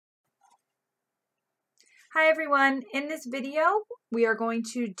Hi everyone, in this video we are going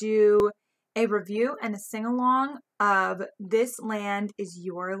to do a review and a sing-along of This Land Is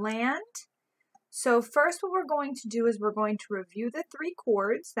Your Land. So first what we're going to do is we're going to review the three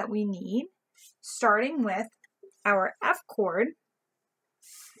chords that we need, starting with our F chord,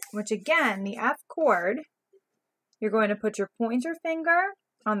 which again, the F chord, you're going to put your pointer finger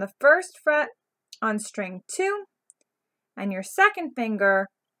on the first fret on string 2 and your second finger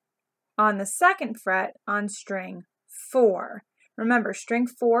on the second fret on string 4. Remember, string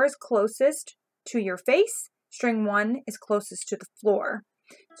 4 is closest to your face, string 1 is closest to the floor.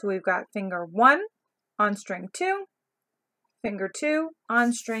 So we've got finger 1 on string 2, finger 2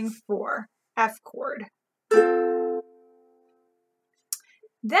 on string 4, F chord.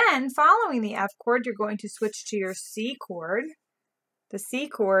 Then, following the F chord, you're going to switch to your C chord. The C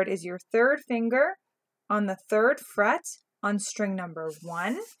chord is your third finger on the third fret on string number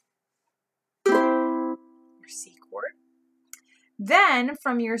 1. Your C chord. Then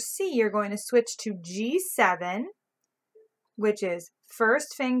from your C, you're going to switch to G7, which is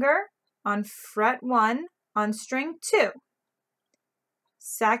first finger on fret 1 on string 2.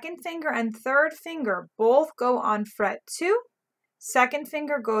 Second finger and third finger both go on fret 2. Second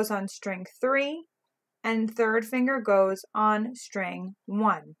finger goes on string 3, and third finger goes on string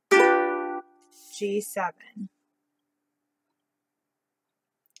 1. G7.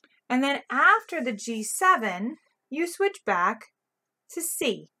 And then after the G7, you switch back to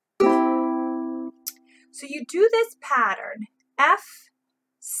C. So you do this pattern, F,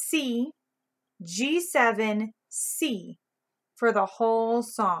 C, G7, C, for the whole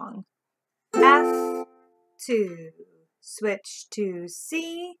song. F, 2, switch to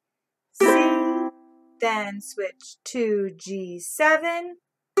C, C, then switch to G7,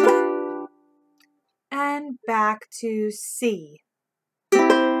 and back to C.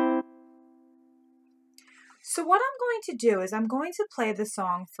 So what I'm going to do is I'm going to play the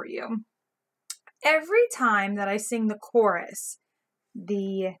song for you. Every time that I sing the chorus,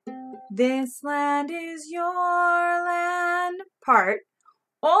 the "This land is your land" part,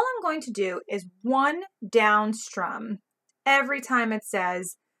 all I'm going to do is one down strum every time it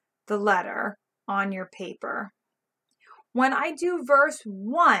says the letter on your paper. When I do verse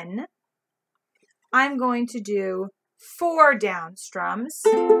 1, I'm going to do 4 down strums.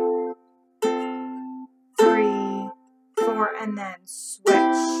 3, 4, and then switch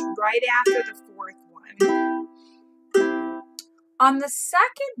right after the fourth one. On the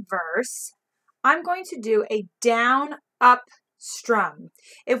second verse, I'm going to do a down-up strum.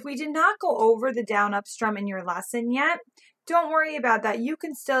 If we did not go over the down-up strum in your lesson yet, don't worry about that. You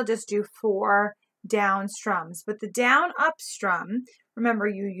can still just do 4 down strums. But the down-up strum, remember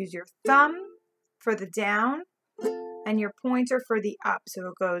you use your thumb for the down and your pointer for the up. So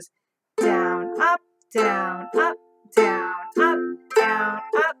it goes down, up, down, up, down, up, down,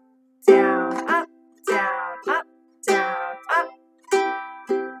 up, down, up, down, up, down, up,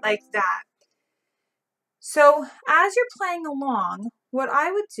 like that. So as you're playing along, what I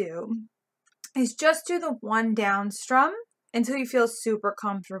would do is just do the 1 down strum until you feel super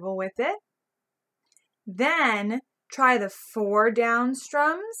comfortable with it. Then try the 4 down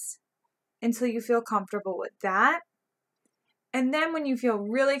strums until you feel comfortable with that. And then when you feel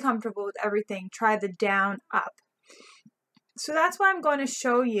really comfortable with everything, try the down up. So that's why I'm going to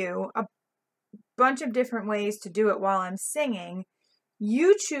show you a bunch of different ways to do it while I'm singing.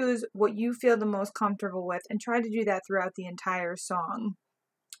 You choose what you feel the most comfortable with and try to do that throughout the entire song.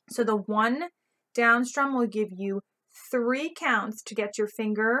 So the 1 down strum will give you 3 counts to get your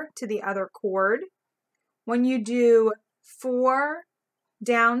finger to the other chord. When you do 4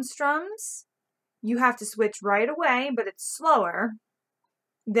 down strums, you have to switch right away, but it's slower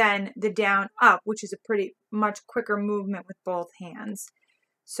than the down up, which is a pretty much quicker movement with both hands.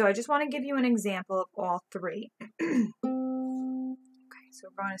 So I just want to give you an example of all 3. Okay, so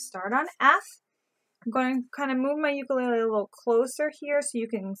we're going to start on F. I'm going to kind of move my ukulele a little closer here so you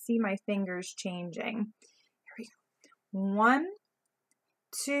can see my fingers changing. Here we go. 1,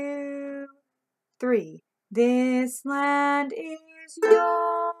 2, 3. This land is your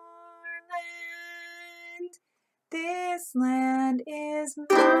land. This land is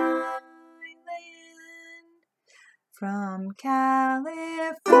my land. From California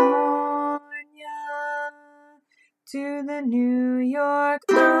to the New York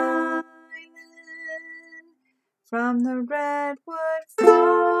Island. From the redwood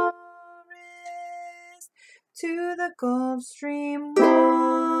forest to the Gulf Stream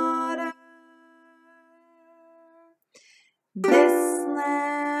water. This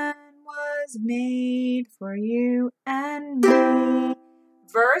land was made for you and me.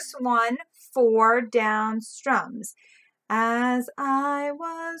 Verse 1, 4 down strums. As I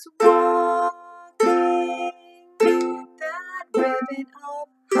was walking that ribbon of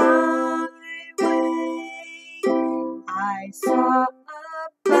highway, I saw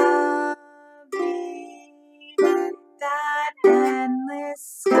above me that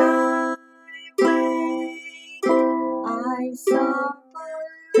endless skyway. I saw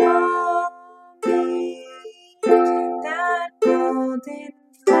below me that golden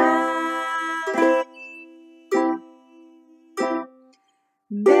valley.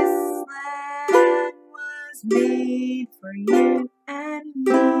 This land was made for you and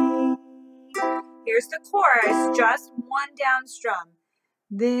me. Here's the chorus, just one down strum.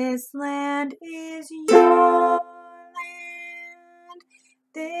 This land is your land.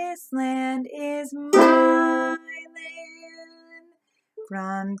 This land is my land.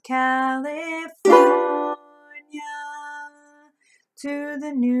 From California to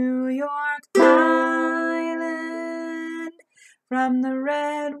the New York Island, from the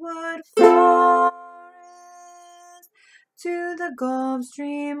redwood forest to the Gulf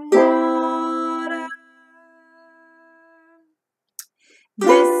Stream water.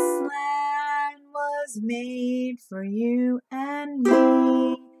 This land was made for you and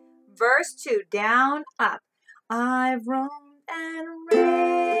me. Verse 2, down, up. I've roamed and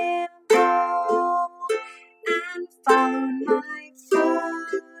rambled and followed my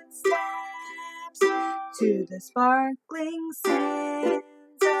footsteps to the sparkling sands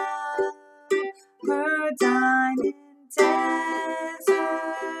of her diamond deserts,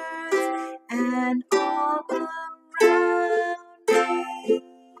 and all around me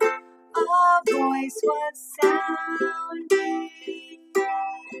a voice was sounding.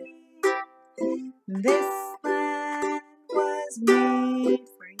 This land was made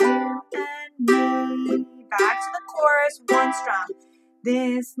for you and me. Back to the chorus, one strum.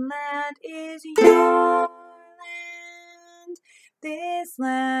 This land is your land. This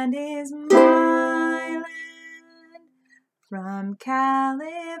land is my land. From California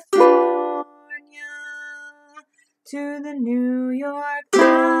to the New York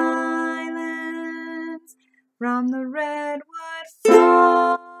Islands, from the redwood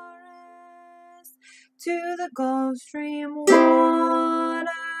forest to the Gulf Stream water.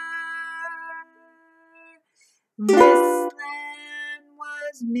 This land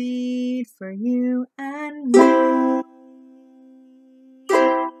was made for you and me.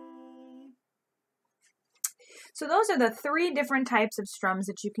 So those are the 3 different types of strums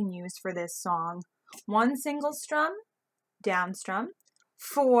that you can use for this song. 1 single strum, down strum,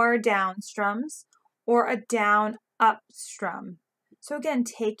 4 down strums, or a down up strum. So again,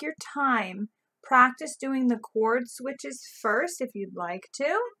 take your time. Practice doing the chord switches first if you'd like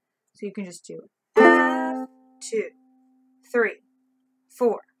to. So you can just do F, 2, 3,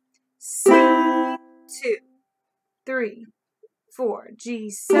 4, C, 2, 3, 4,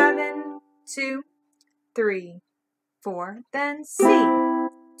 G7, 2, 3, 4, then C,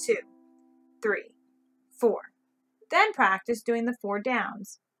 2, 3, 4. Then practice doing the 4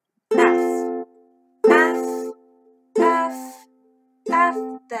 downs. F, F, F, F,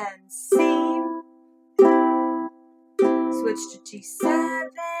 then C. Switch to G7.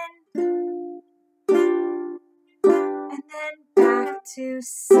 And then back to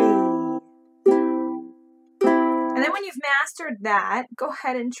C. And then when you've mastered that, go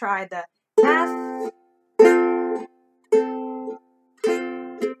ahead and try the F,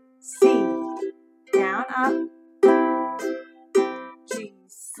 C, down, up,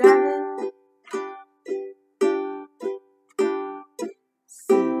 G7,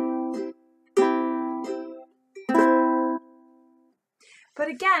 C. But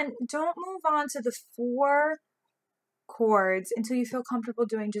again, don't move on to the 4 chords until you feel comfortable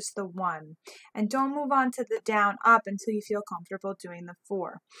doing just the 1. And don't move on to the down up until you feel comfortable doing the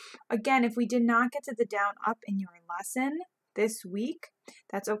 4. Again, if we did not get to the down up in your lesson this week,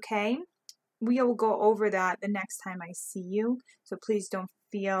 that's okay. We will go over that the next time I see you. So please don't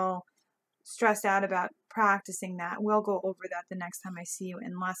feel stressed out about practicing that. We'll go over that the next time I see you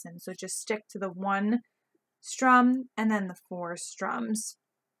in lesson. So just stick to the 1 strum and then the 4 strums.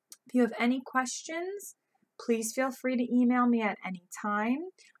 If you have any questions, please feel free to email me at any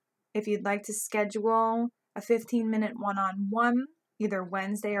time. If you'd like to schedule a 15-minute one-on-one, either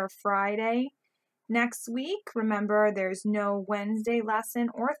Wednesday or Friday next week. Remember, there's no Wednesday lesson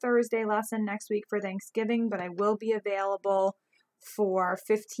or Thursday lesson next week for Thanksgiving, but I will be available for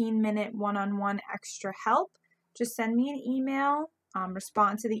 15-minute one-on-one extra help. Just send me an email,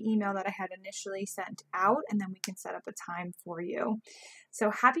 respond to the email that I had initially sent out, and then we can set up a time for you.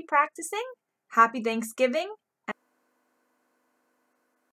 So happy practicing, happy Thanksgiving,